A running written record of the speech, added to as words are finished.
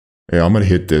Yeah, I'm going to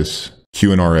hit this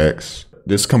QNRX.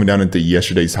 This is coming down into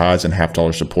yesterday's highs and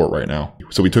 $0.5 support right now.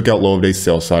 So we took out low of day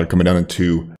sell side, coming down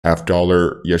into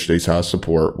 $0.5 yesterday's high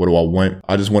support. What do I want?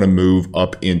 I just want to move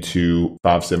up into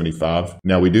 575.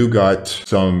 Now we do got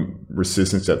some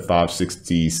resistance at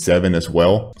 567 as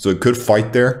well. So it could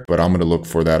fight there, but I'm going to look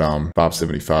for that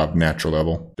 575 natural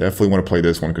level. Definitely want to play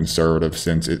this one conservative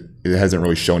since it hasn't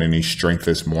really shown any strength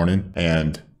this morning,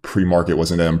 and pre-market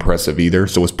wasn't that impressive either.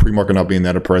 So with pre-market not being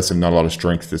that impressive, not a lot of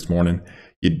strength this morning,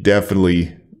 you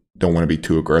definitely don't want to be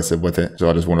too aggressive with it. So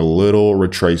I just want a little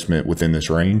retracement within this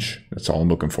range. That's all I'm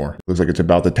looking for. Looks like it's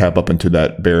about to tap up into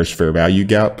that bearish fair value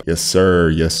gap. Yes,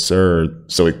 sir. Yes, sir.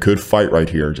 So it could fight right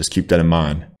here. Just keep that in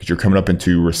mind because you're coming up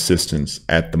into resistance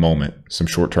at the moment. Some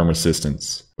short-term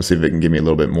resistance. Let's see if it can give me a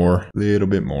little bit more. Little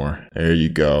bit more. There you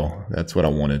go. That's what I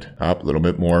wanted. Up a little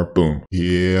bit more. Boom.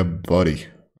 Yeah, buddy.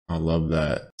 I love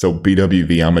that. So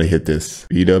BWV, I'm going to hit this.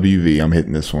 BWV, I'm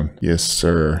hitting this one. Yes,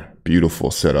 sir.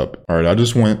 Beautiful setup. All right, I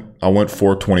went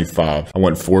 425. I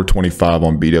went 425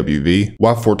 on BWV.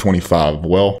 Why 425?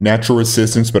 Well, natural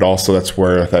resistance, but also that's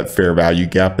where that fair value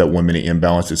gap, that 1 minute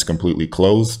imbalance is completely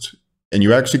closed. And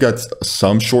you actually got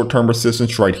some short-term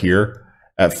resistance right here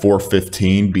at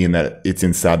 415, being that it's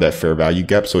inside that fair value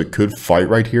gap. So it could fight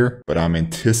right here, but I'm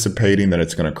anticipating that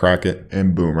it's going to crack it.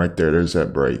 And boom, right there, there's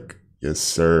that break. Yes,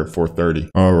 sir, 430.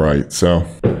 All right, so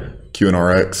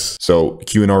QNRX. So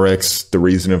QNRX, the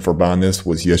reason for buying this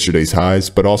was yesterday's highs,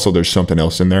 but also there's something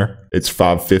else in there. It's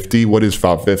 550. What is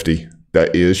 550?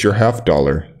 That is your $0.5.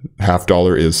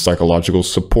 $0.5 is psychological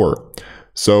support.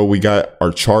 So we got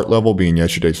our chart level being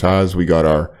yesterday's highs. We got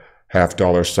our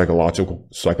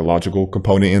 $0.5 psychological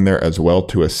component in there as well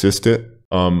to assist it.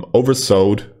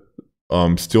 Oversold,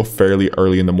 still fairly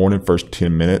early in the morning, first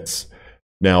 10 minutes.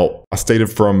 Now, I stated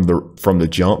from the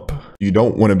jump, you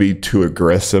don't want to be too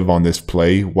aggressive on this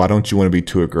play. Why don't you want to be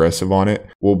too aggressive on it?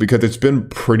 Well, because it's been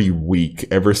pretty weak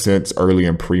ever since early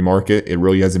in pre-market. It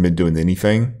really hasn't been doing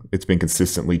anything. It's been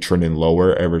consistently trending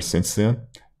lower ever since then.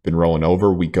 Been rolling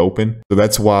over, week open. So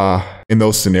that's why in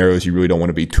those scenarios, you really don't want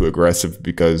to be too aggressive,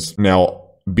 because now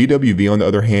BWV, on the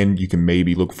other hand, you can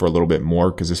maybe look for a little bit more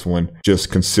because this one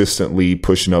just consistently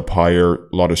pushing up higher,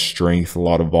 a lot of strength, a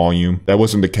lot of volume. That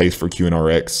wasn't the case for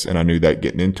QNRX, and I knew that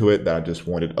getting into it, that I just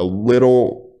wanted a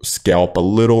little scalp, a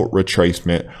little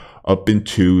retracement up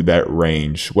into that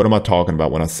range. What am I talking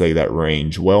about when I say that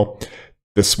range? Well,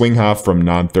 the swing high from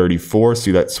 934,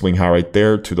 see that swing high right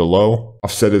there to the low?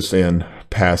 I've said this in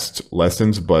past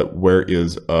lessons, but where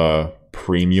is a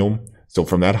premium? So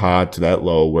from that high to that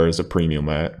low, where is the premium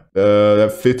at?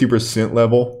 That 50%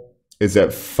 level is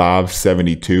at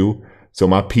 572. So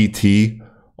my PT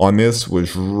on this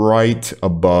was right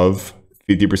above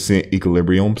 50%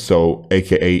 equilibrium. So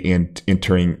AKA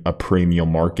entering a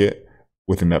premium market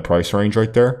within that price range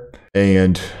right there.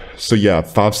 And so yeah,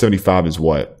 575 is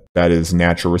what? That is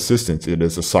natural resistance. It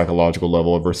is a psychological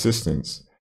level of resistance.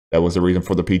 That was the reason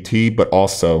for the PT, but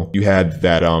also you had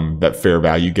that that fair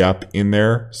value gap in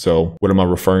there. So what am I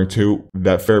referring to?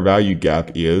 That fair value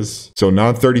gap is, so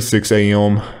 9:36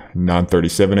 a.m.,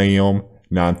 9:37 a.m.,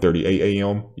 9:38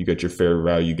 a.m. You got your fair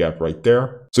value gap right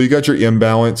there. So you got your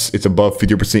imbalance. It's above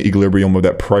 50% equilibrium of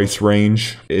that price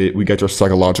range. We got your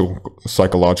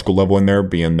psychological level in there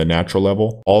being the natural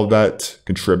level. All of that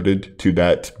contributed to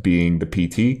that being the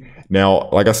PT. Now,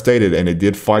 like I stated, and it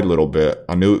did fight a little bit.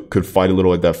 I knew it could fight a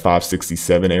little at that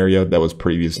 567 area. That was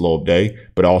previous low of day,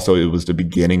 but also it was the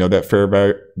beginning of that fair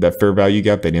value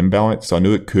gap, that imbalance. So I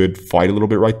knew it could fight a little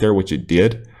bit right there, which it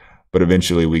did. But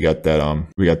eventually we got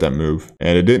that move,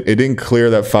 and it didn't clear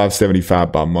that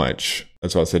 575 by much.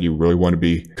 That's why I said you really want to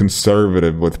be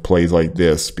conservative with plays like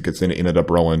this, because then it ended up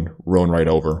rolling right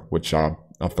over, which I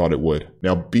thought it would.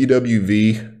 Now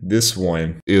BWV, this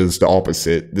one is the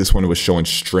opposite. This one was showing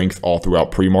strength all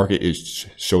throughout pre-market. It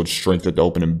showed strength at the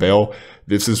opening bell.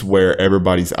 This is where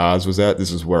everybody's eyes was at.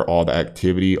 This is where all the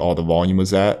activity, all the volume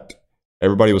was at.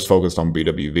 Everybody was focused on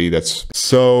BWV.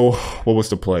 So what was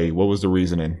the play? What was the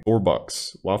reasoning?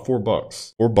 $4. Why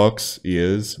 $4? $4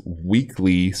 is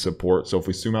weekly support. So if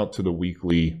we zoom out to the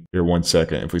weekly, here 1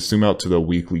 second. If we zoom out to the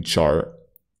weekly chart,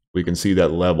 we can see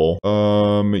that level.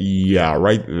 Yeah,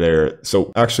 right there.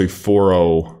 So actually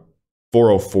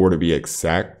 404 to be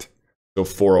exact. So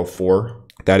 404.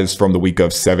 That is from the week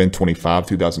of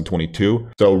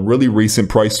 7/25/2022. So really recent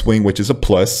price swing, which is a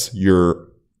plus. Your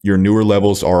newer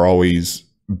levels are always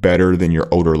better than your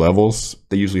older levels.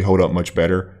 They usually hold up much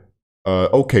better.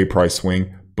 Okay price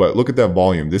swing, but look at that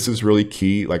volume. This is really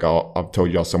key. Like I've told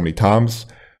y'all so many times,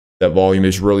 that volume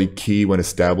is really key when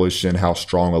establishing how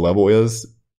strong a level is.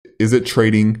 Is it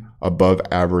trading above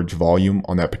average volume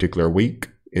on that particular week?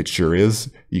 It sure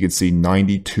is. You can see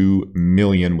 92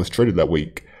 million was traded that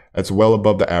week. That's well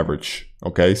above the average.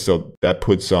 Okay, so that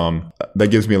puts that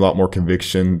gives me a lot more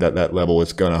conviction that that level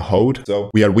is gonna hold.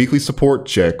 So we had weekly support,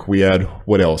 check. We had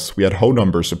what else? We had whole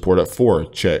number support at 4,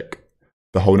 check.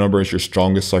 The whole number is your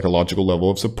strongest psychological level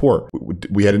of support.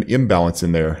 We had an imbalance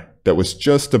in there that was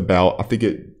just about, I think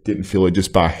it didn't feel it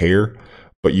just by hair,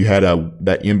 but you had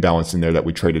that imbalance in there that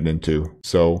we traded into.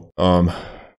 So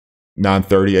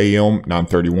 9:30 a.m.,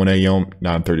 9:31 a.m.,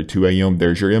 9:32 a.m.,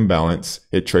 there's your imbalance.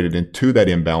 It traded into that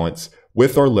imbalance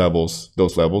with our levels,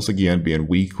 those levels again being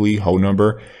weekly, whole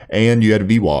number, and you had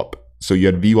VWAP. So you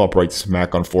had VWAP right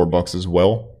smack on $4 as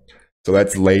well. So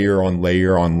that's layer on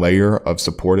layer on layer of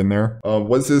support in there.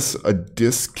 Was this a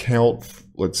discount?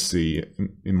 Let's see.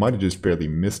 It might have just barely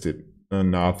missed it.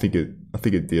 No, I think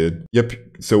it did. Yep.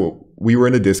 So we were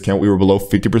in a discount. We were below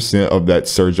 50% of that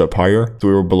surge up higher. So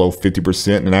we were below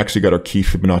 50% and actually got our key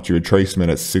Fibonacci retracement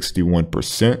at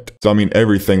 61%. So I mean,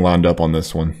 everything lined up on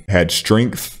this one. Had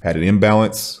strength, had an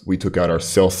imbalance. We took out our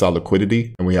sell side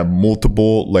liquidity, and we have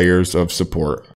multiple layers of support.